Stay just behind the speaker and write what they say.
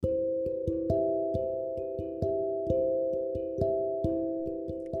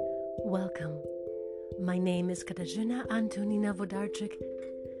Welcome. My name is Katarzyna Antonina Włodarczyk.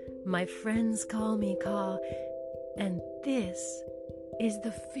 My friends call me Ka, and this is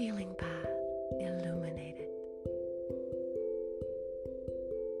the Feeling Path Illuminated.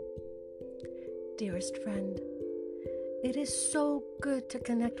 Dearest friend, it is so good to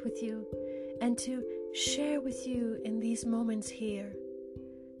connect with you and to share with you in these moments here,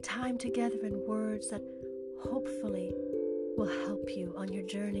 time together in words that hopefully will help you on your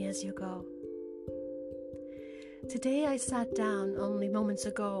journey as you go. Today I sat down only moments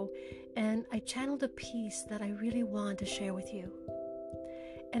ago and I channeled a piece that I really want to share with you.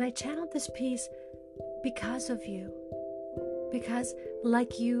 And I channeled this piece because of you. Because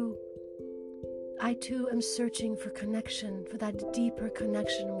like you, I too am searching for connection, for that deeper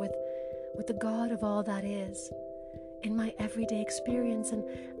connection with the God of all that is in my everyday experience. And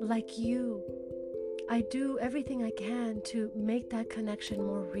like you, I do everything I can to make that connection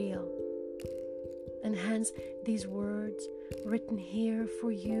more real. And hence, these words written here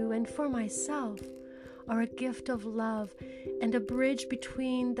for you and for myself are a gift of love and a bridge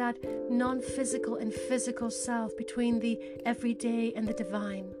between that non-physical and physical self, between the everyday and the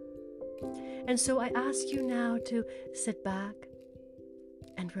divine. And so I ask you now to sit back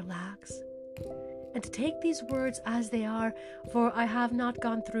and relax and to take these words as they are, for I have not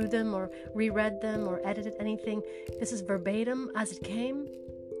gone through them or reread them or edited anything. This is verbatim as it came,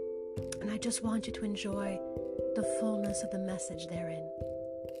 and I just want you to enjoy the fullness of the message therein.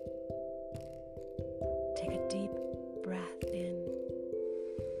 Take a deep breath in.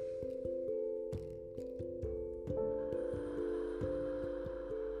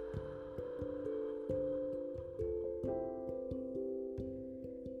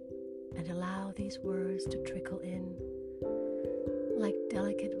 And allow these words to trickle in like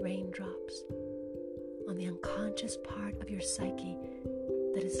delicate raindrops on the unconscious part of your psyche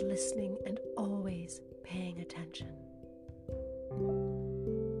that is listening and always paying attention.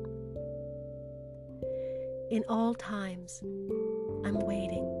 In all times, I'm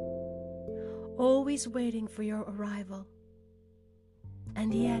waiting, always waiting for your arrival.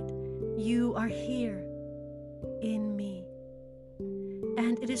 And yet, you are here in me.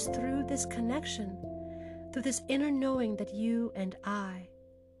 And it is through this connection, through this inner knowing that you and I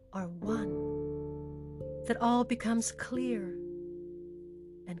are one, that all becomes clear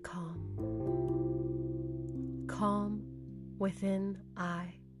and calm. Calm within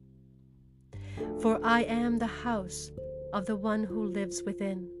I. For I am the house of the one who lives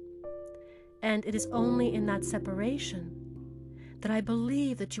within. And it is only in that separation that I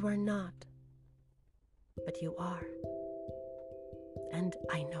believe that you are not, but you are. And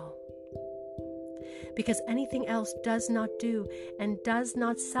I know. Because anything else does not do and does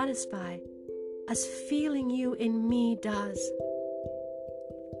not satisfy as feeling you in me does.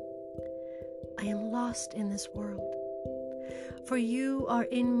 I am lost in this world, for you are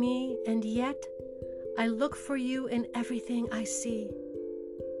in me, and yet I look for you in everything I see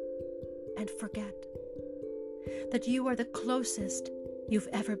and forget that you are the closest you've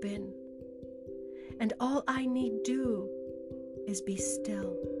ever been. And all I need do is be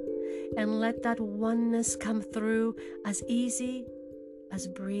still and let that oneness come through as easy as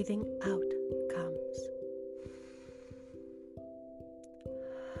breathing out comes.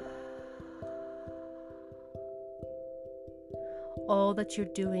 All that you're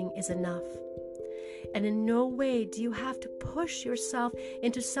doing is enough. And in no way do you have to push yourself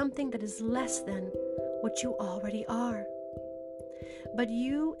into something that is less than what you already are. But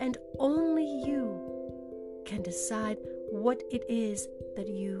you and only you can decide what it is that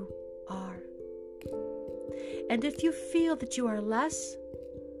you are. And if you feel that you are less,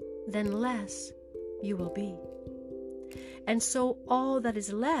 then less you will be. And so all that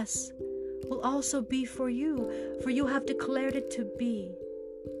is less will also be for you have declared it to be.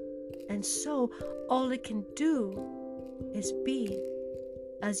 And so all it can do is be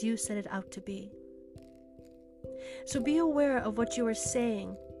as you set it out to be. So be aware of what you are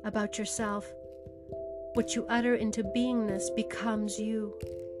saying about yourself. What you utter into beingness becomes you.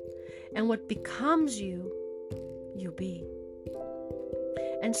 And what becomes you, you be.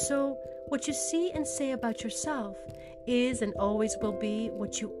 And so what you see and say about yourself is and always will be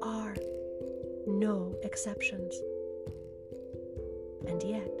what you are. No exceptions. And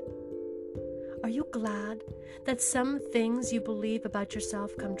yet, are you glad that some things you believe about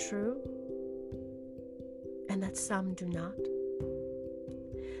yourself come true and that some do not?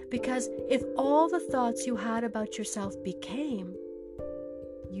 Because if all the thoughts you had about yourself became,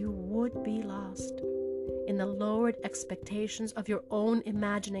 you would be lost in the lowered expectations of your own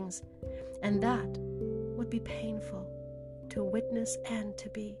imaginings, And that would be painful to witness and to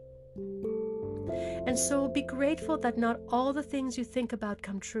be. And so be grateful that not all the things you think about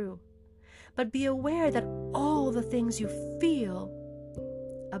come true, but be aware that all the things you feel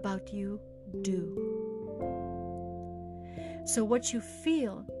about you do. So what you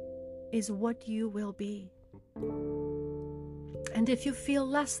feel is what you will be. And if you feel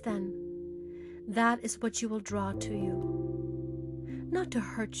less than, that is what you will draw to you. Not to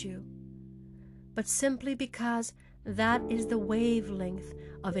hurt you, but simply because that is the wavelength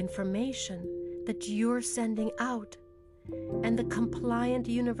of information that you're sending out. And the compliant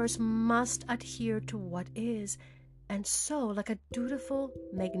universe must adhere to what is. And so, like a dutiful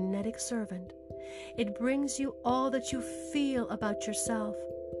magnetic servant, it brings you all that you feel about yourself,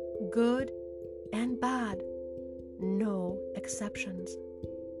 good and bad, no exceptions.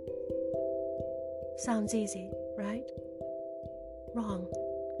 Sounds easy, right? Wrong.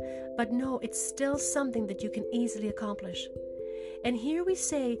 But no, it's still something that you can easily accomplish. And here we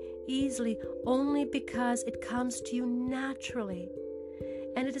say easily only because it comes to you naturally.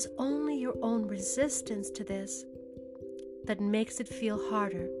 And it is only your own resistance to this that makes it feel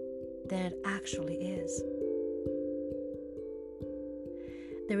harder than it actually is.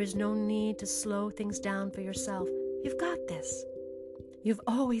 There is no need to slow things down for yourself. You've got this. You've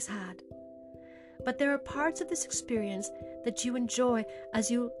always had. But there are parts of this experience that you enjoy as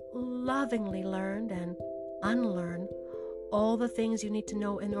you lovingly learn and unlearn all the things you need to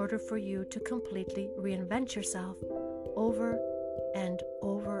know in order for you to completely reinvent yourself over and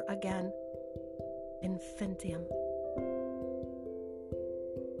over again. Infinitum.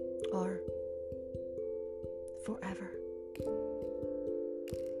 Or forever.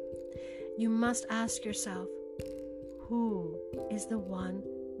 You must ask yourself, who is the one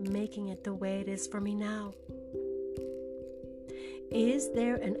making it the way it is for me now? Is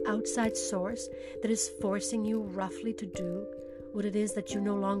there an outside source that is forcing you roughly to do what it is that you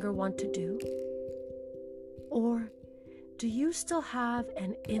no longer want to do? Or do you still have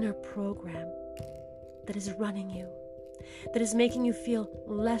an inner program that is running you, that is making you feel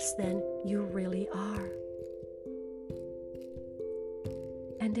less than you really are?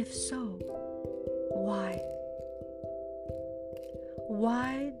 And if so, why?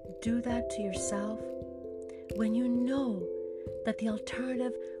 Why do that to yourself when you know that the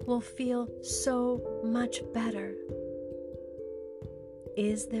alternative will feel so much better?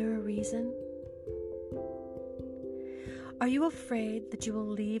 Is there a reason? Are you afraid that you will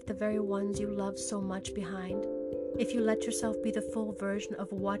leave the very ones you love so much behind if you let yourself be the full version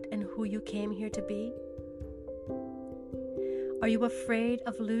of what and who you came here to be? Are you afraid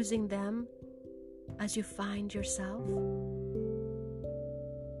of losing them as you find yourself?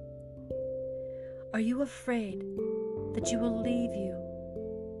 Are you afraid that you will leave you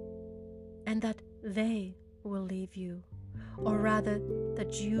and that they will leave you, or rather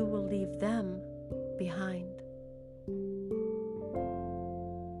that you will leave them behind?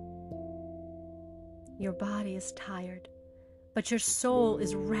 Your body is tired, but your soul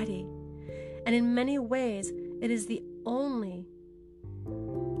is ready, and in many ways it is the only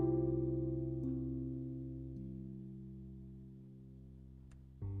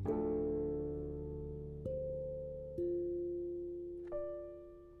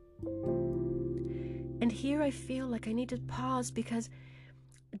And here I feel like I need to pause because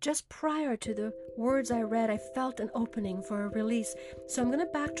just prior to the words I read, I felt an opening for a release. So I'm going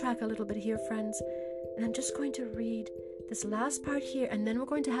to backtrack a little bit here, friends. And I'm just going to read this last part here, and then we're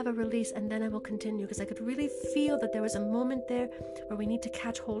going to have a release, and then I will continue because I could really feel that there was a moment there where we need to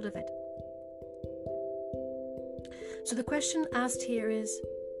catch hold of it. So the question asked here is,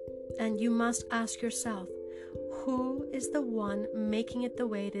 and you must ask yourself, who is the one making it the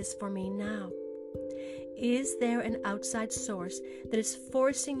way it is for me now? Is there an outside source that is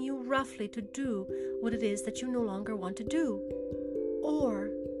forcing you roughly to do what it is that you no longer want to do? Or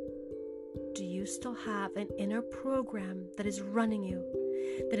do you still have an inner program that is running you,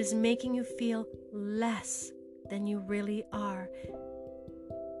 that is making you feel less than you really are?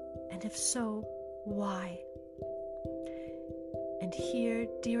 And if so, why? And here,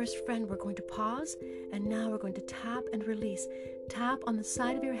 dearest friend, we're going to pause, and now we're going to tap and release. Tap on the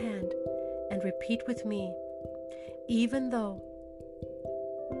side of your hand and repeat with me. Even though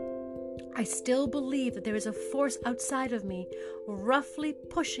I still believe that there is a force outside of me roughly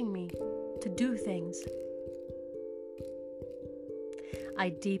pushing me to do things, I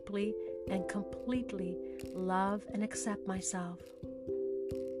deeply and completely love and accept myself.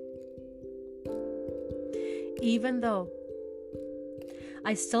 Even though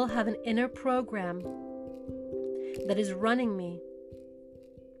I still have an inner program that is running me,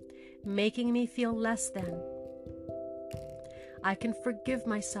 making me feel less than. I can forgive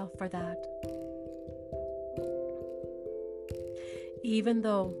myself for that. Even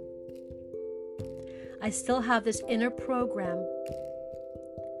though I still have this inner program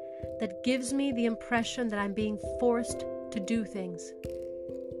that gives me the impression that I'm being forced to do things.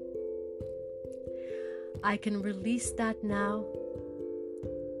 I can release that now,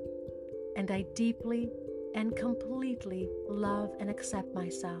 and I deeply and completely love and accept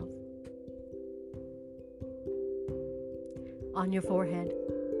myself. On your forehead,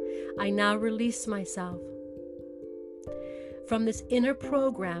 I now release myself from this inner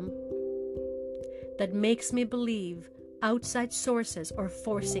program that makes me believe outside sources are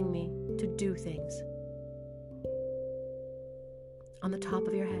forcing me to do things. On the top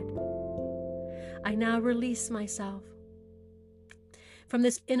of your head, I now release myself from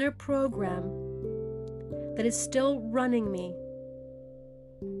this inner program that is still running me,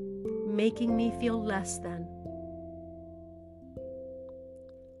 making me feel less than.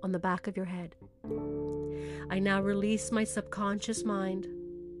 On the back of your head, I now release my subconscious mind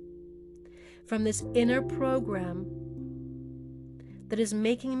from this inner program that is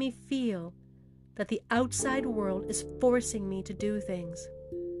making me feel that the outside world is forcing me to do things.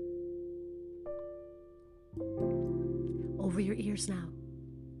 Over your ears now,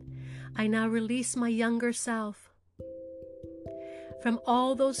 I now release my younger self from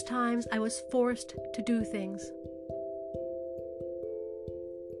all those times I was forced to do things.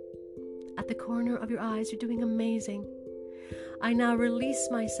 At the corner of your eyes, you're doing amazing. I now release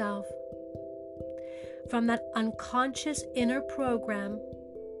myself from that unconscious inner program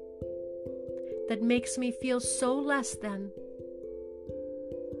that makes me feel so less than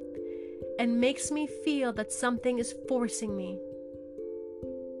and makes me feel that something is forcing me.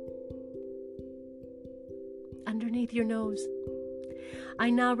 Underneath your nose, I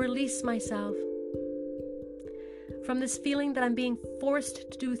now release myself from this feeling that I'm being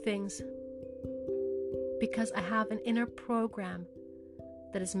forced to do things because I have an inner program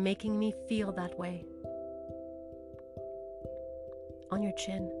that is making me feel that way. On your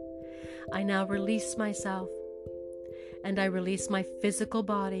chin, I now release myself, and I release my physical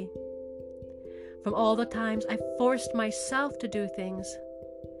body from all the times I forced myself to do things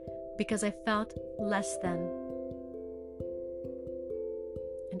because I felt less than.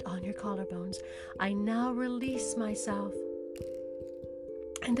 And on your collarbones, I now release myself,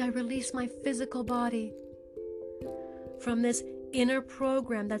 and I release my physical body from this inner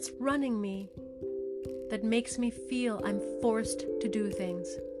program that's running me that makes me feel I'm forced to do things.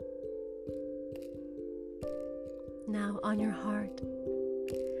 Now on your heart,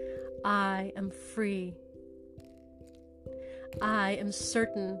 I am free. I am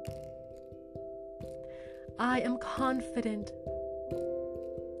certain. I am confident.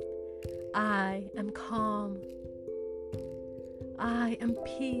 I am calm. I am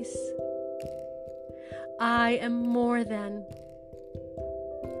peace. I am more than.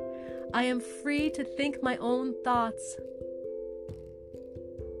 I am free to think my own thoughts.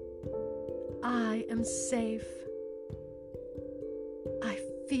 I am safe. I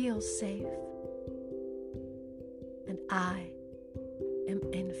feel safe. And I am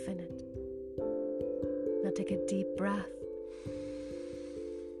infinite. Now take a deep breath.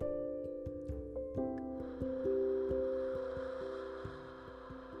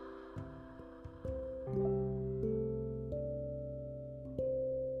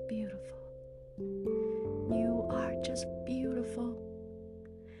 Beautiful. You are just beautiful.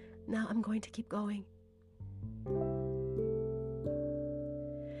 Now I'm going to keep going.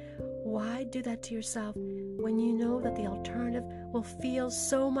 Why do that to yourself when you know that the alternative will feel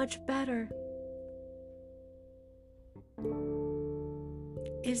so much better?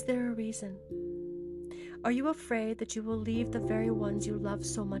 Is there a reason? Are you afraid that you will leave the very ones you love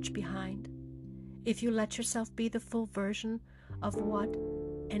so much behind if you let yourself be the full version of what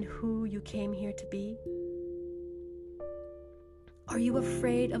and who you came here to be? Are you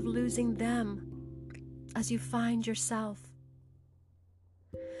afraid of losing them as you find yourself?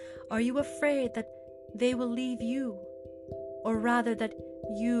 Are you afraid that they will leave you, or rather that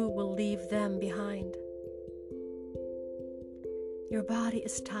you will leave them behind? Your body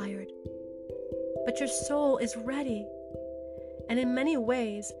is tired, but your soul is ready. And in many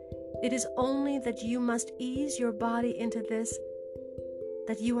ways, it is only that you must ease your body into this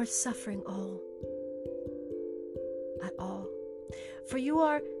that you are suffering all. At all. For you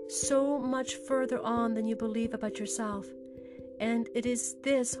are so much further on than you believe about yourself. And it is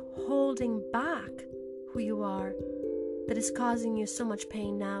this holding back who you are that is causing you so much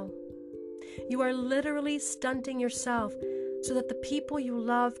pain now. You are literally stunting yourself so that the people you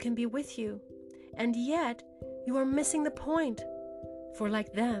love can be with you. And yet, you are missing the point, for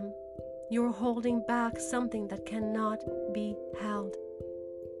like them, you are holding back something that cannot be held.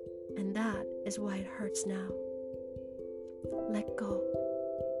 And that is why it hurts now. Let go.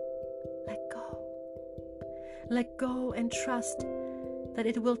 Let go. Let go and trust that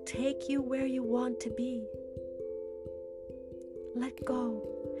it will take you where you want to be. Let go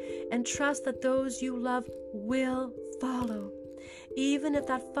and trust that those you love will follow, even if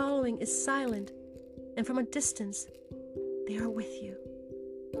that following is silent and from a distance. They are with you.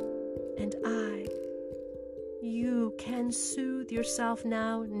 And you can soothe yourself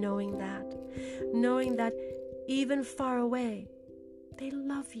now knowing that even far away, they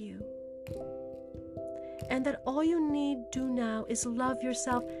love you. And that all you need do now is love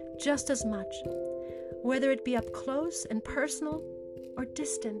yourself just as much, whether it be up close and personal or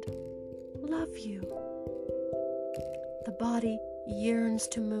distant. Love you. The body yearns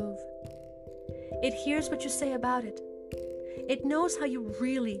to move. It hears what you say about it. It knows how you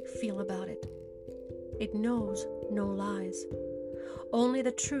really feel about it. It knows no lies, only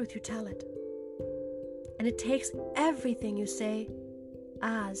the truth you tell it. And it takes everything you say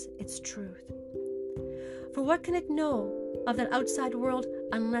as its truth. For what can it know of that outside world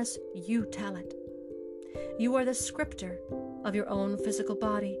unless you tell it? You are the scripter of your own physical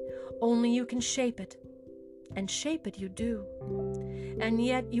body. Only you can shape it. And shape it you do. And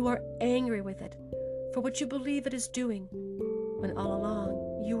yet you are angry with it for what you believe it is doing, when all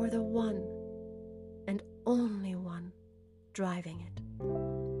along you are the one and only one driving it.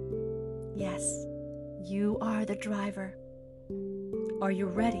 Yes, you are the driver. Are you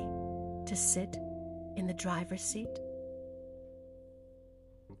ready to sit in the driver's seat?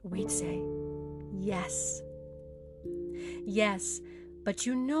 We'd say, yes. Yes, but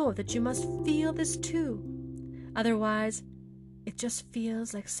you know that you must feel this too. Otherwise, it just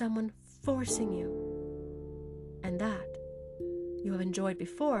feels like someone forcing you. And that you have enjoyed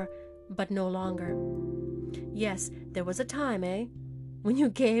before, but no longer. Yes, there was a time, when you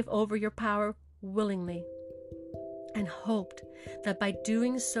gave over your power willingly and hoped that by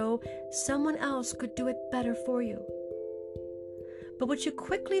doing so, someone else could do it better for you. But what you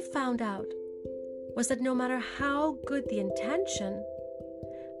quickly found out was that no matter how good the intention,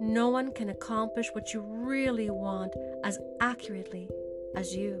 no one can accomplish what you really want as accurately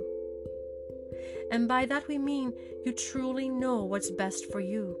as you. And by that we mean you truly know what's best for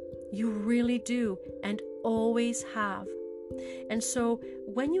you. You really do, and always have. And so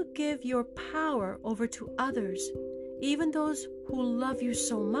when you give your power over to others, even those who love you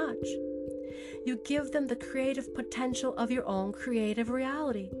so much, you give them the creative potential of your own creative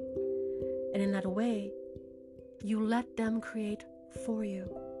reality. And in that way, you let them create for you.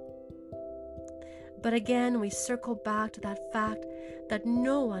 But again, we circle back to that fact that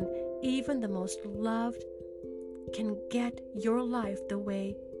no one, even the most loved, can get your life the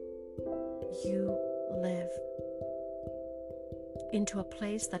way you live, into a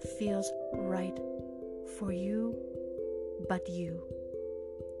place that feels right for you, but you.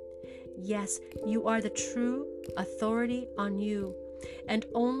 Yes, you are the true authority on you, and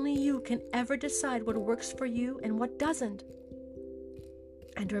only you can ever decide what works for you and what doesn't.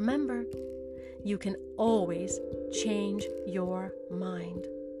 And remember, you can always change your mind.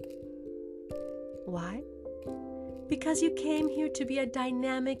 Why? Because you came here to be a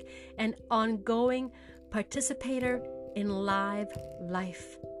dynamic and ongoing participator in live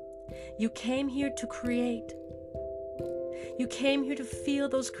life. You came here to create. You came here to feel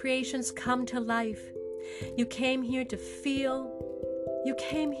those creations come to life. You came here to feel. You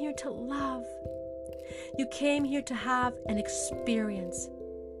came here to love. You came here to have an experience.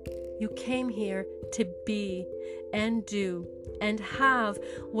 You came here to be and do and have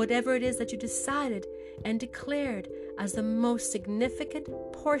whatever it is that you decided and declared as the most significant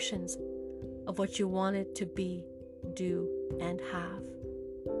portions of what you wanted to be, do, and have.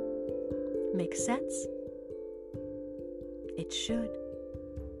 Make sense? It should.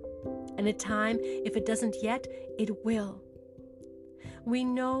 And in time, if it doesn't yet, it will. We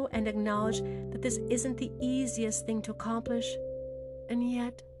know and acknowledge that this isn't the easiest thing to accomplish, and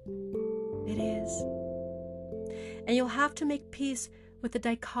yet it is. And you'll have to make peace with the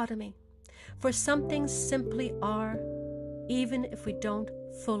dichotomy, for some things simply are, even if we don't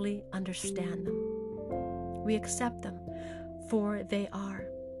fully understand them. We accept them, for they are.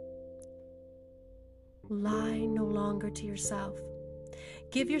 Lie no longer to yourself.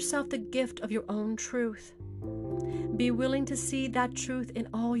 Give yourself the gift of your own truth. Be willing to see that truth in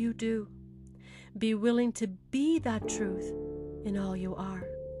all you do. Be willing to be that truth in all you are.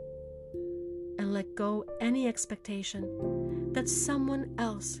 and let go any expectation that someone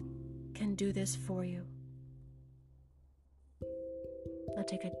else can do this for you. Now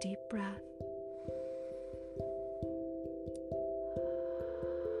take a deep breath.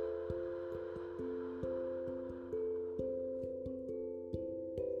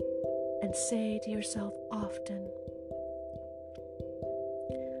 And say to yourself often,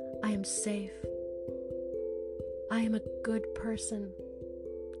 I am safe. I am a good person.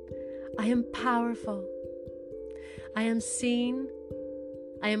 I am powerful. I am seen.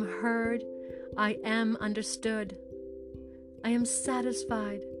 I am heard. I am understood. I am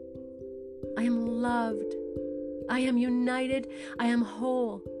satisfied. I am loved. I am united. I am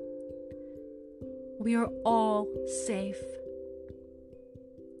whole. We are all safe.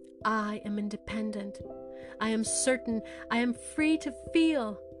 I am independent. I am certain. I am free to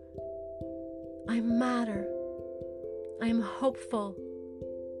feel. I matter. I am hopeful.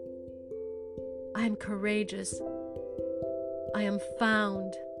 I am courageous. I am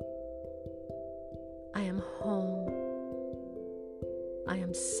found. I am home. I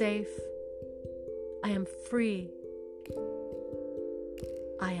am safe. I am free.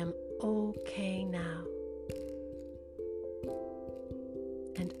 I am okay now.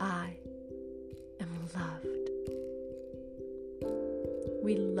 And I am loved.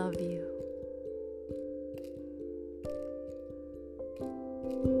 We love you.